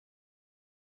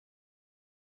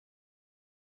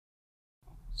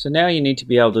So now you need to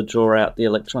be able to draw out the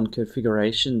electron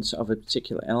configurations of a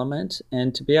particular element,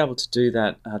 and to be able to do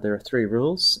that there are 3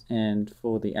 rules, and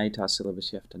for the ATAR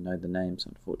syllabus you have to know the names,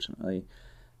 unfortunately.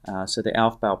 So the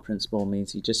Outbound Principle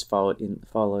means you just follow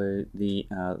the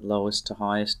lowest to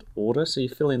highest order, so you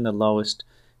fill in the lowest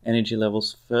energy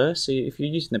levels first. So if you're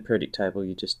using the periodic table,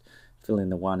 you just fill in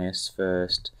the 1s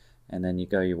first, and then you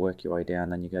work your way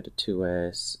down, then you go to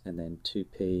 2s, and then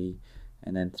 2p,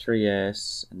 and then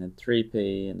 3s, and then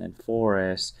 3p, and then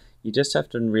 4s. You just have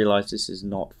to realize this is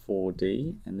not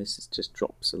 4D, and this is just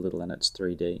drops a little and it's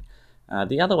 3D.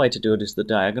 The other way to do it is the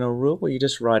diagonal rule, where you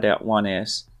just write out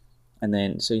 1s, and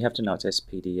then, so you have to know it's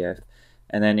SPDF,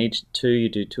 and then each 2 you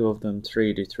do 2 of them, 3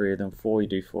 you do 3 of them, 4 you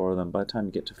do 4 of them. By the time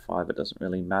you get to 5 it doesn't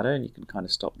really matter, and you can kind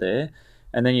of stop there.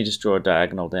 And then you just draw a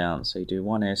diagonal down, so you do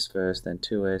 1s first, then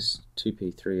 2s,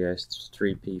 2p, 3s,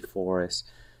 3p, 4s,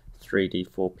 3d,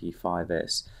 4p,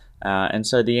 5s. And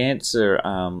so the answer,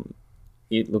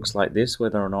 it looks like this,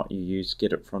 whether or not you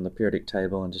get it from the periodic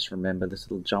table and just remember this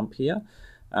little jump here,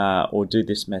 or do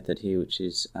this method here,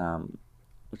 which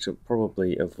will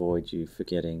probably avoid you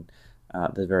forgetting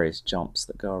the various jumps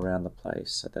that go around the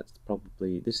place. So that's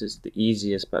probably, this is the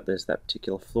easiest, but there's that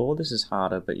particular flaw. This is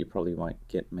harder, but you probably won't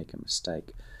make a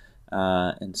mistake.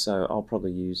 And so I'll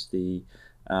probably use the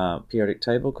periodic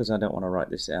table because I don't want to write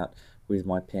this out with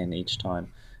my pen each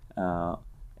time.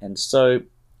 And so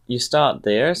you start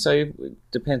there, so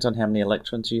it depends on how many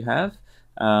electrons you have.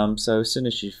 So as soon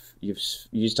as you've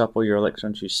used up all your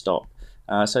electrons, you stop.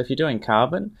 So if you're doing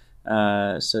carbon,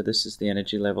 so this is the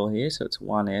energy level here, so it's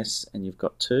 1s, and you've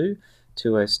got 2,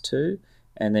 2s2,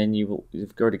 and then you've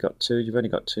already got 2, you've only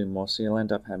got 2 more, so you'll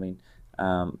end up having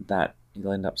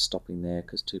you'll end up stopping there,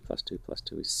 because 2 plus 2 plus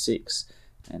 2 is 6,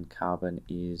 and carbon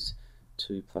is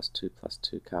 2 plus 2 plus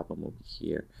 2, carbon will be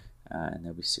here, and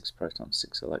there'll be 6 protons,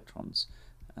 6 electrons.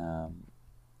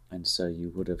 And so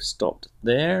you would have stopped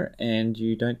there, and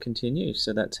you don't continue.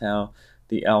 So that's how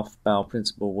the Aufbau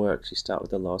principle works. You start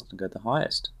with the lowest and go to the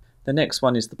highest. The next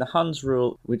one is the Huns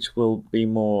Rule, which will be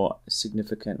more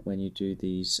significant when you do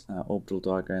these orbital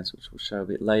diagrams, which we'll show a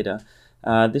bit later.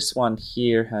 This one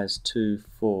here has 2,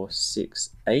 4, 6,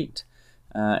 8,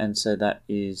 and so that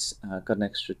is got an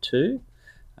extra 2.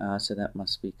 So that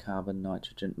must be carbon,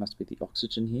 nitrogen, must be the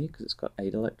oxygen here, because it's got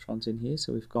 8 electrons in here.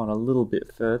 So we've gone a little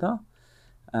bit further.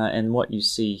 And what you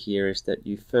see here is that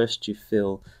you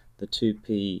fill the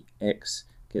 2px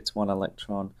gets 1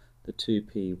 electron, the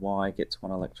 2py gets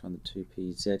 1 electron, the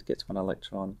 2pz gets 1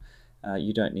 electron.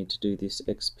 You don't need to do this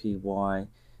xpy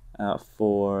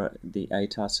for the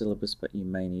ATAR syllabus, but you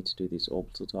may need to do these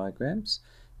orbital diagrams.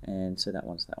 And so that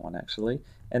one's that one actually.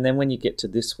 And then when you get to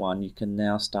this one, you can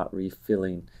now start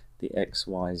refilling the x,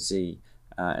 y, z.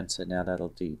 And so now that'll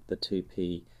do the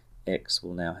 2px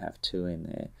will now have 2 in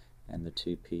there, and the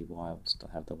 2py will still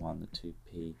have the 1, the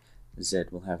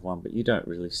 2pz will have 1, but you don't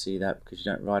really see that because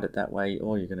you don't write it that way.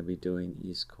 All you're going to be doing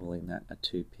is calling that a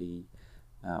 2p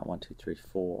 1, 2, 3,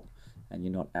 4, and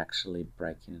you're not actually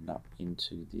breaking it up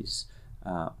into this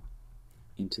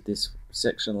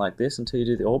section like this until you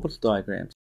do the orbital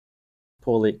diagrams.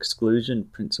 Pauli exclusion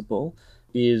principle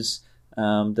is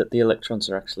that the electrons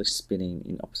are actually spinning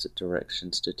in opposite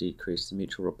directions to decrease the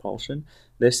mutual repulsion.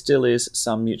 There still is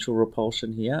some mutual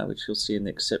repulsion here, which you'll see in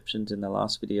the exceptions in the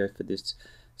last video for this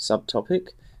subtopic.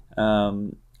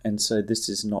 And so this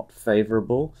is not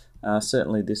favorable.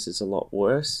 Certainly this is a lot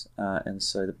worse. And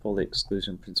so the Pauli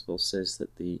exclusion principle says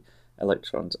that the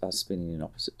electrons are spinning in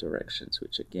opposite directions,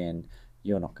 which again,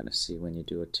 you're not going to see when you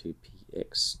do a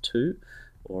 2px2,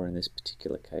 or in this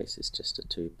particular case, it's just a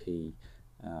 2p4,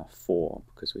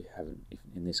 because we haven't,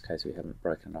 in this case, we haven't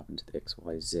broken it up into the x,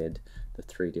 y, z, the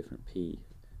 3 different p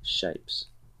shapes.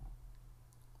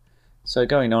 So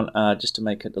going on, just to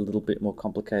make it a little bit more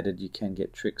complicated, you can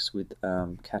get tricks with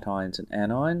cations and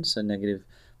anions, so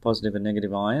positive and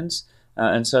negative ions.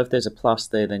 And so if there's a plus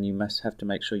there, then you must have to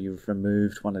make sure you've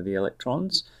removed one of the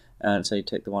electrons. And so you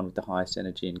take the one with the highest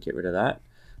energy and get rid of that.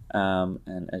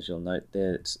 And as you'll note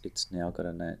there, it's now got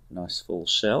a nice full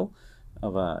shell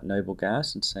of a noble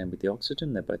gas, and same with the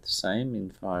oxygen. They're both the same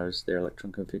in far as their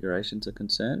electron configurations are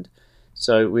concerned.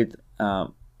 So with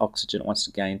oxygen, it wants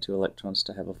to gain 2 electrons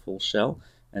to have a full shell,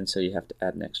 and so you have to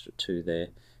add an extra 2 there,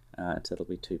 so it'll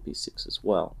be 2p6 as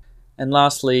well. And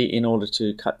lastly, in order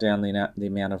to cut down the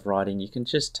amount of writing, you can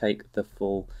just take the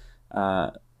full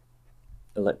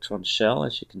electron shell,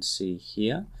 as you can see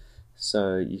here.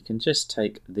 So you can just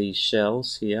take these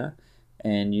shells here,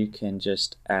 and you can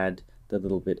just add the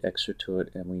little bit extra to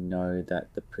it, and we know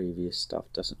that the previous stuff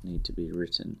doesn't need to be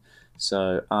written.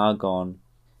 So argon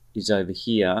is over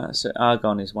here. So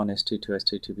argon is 1s2,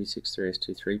 2s2, 2p6,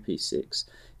 3s2, 3p6.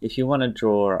 If you want to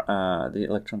draw the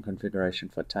electron configuration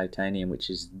for titanium, which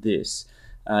is this,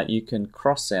 you can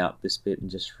cross out this bit and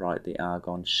just write the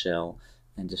argon shell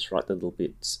and just write the little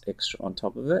bits extra on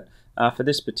top of it. For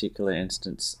this particular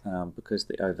instance, because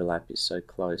the overlap is so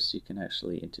close, you can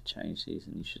actually interchange these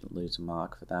and you shouldn't lose a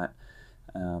mark for that.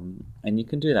 And you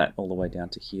can do that all the way down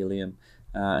to helium.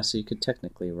 So you could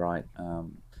technically write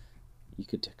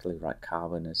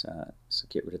carbon as so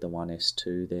get rid of the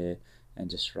 1s2 there and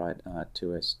just write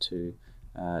 2s2,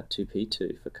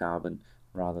 2p2 for carbon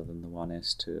rather than the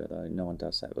 1s2, although no one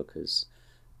does that because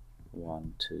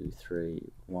 1, 2,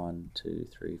 3, 1, 2,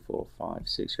 3, 4, 5,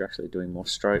 6. You're actually doing more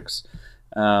strokes,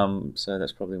 so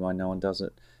that's probably why no one does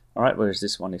it. Alright, whereas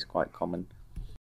this one is quite common.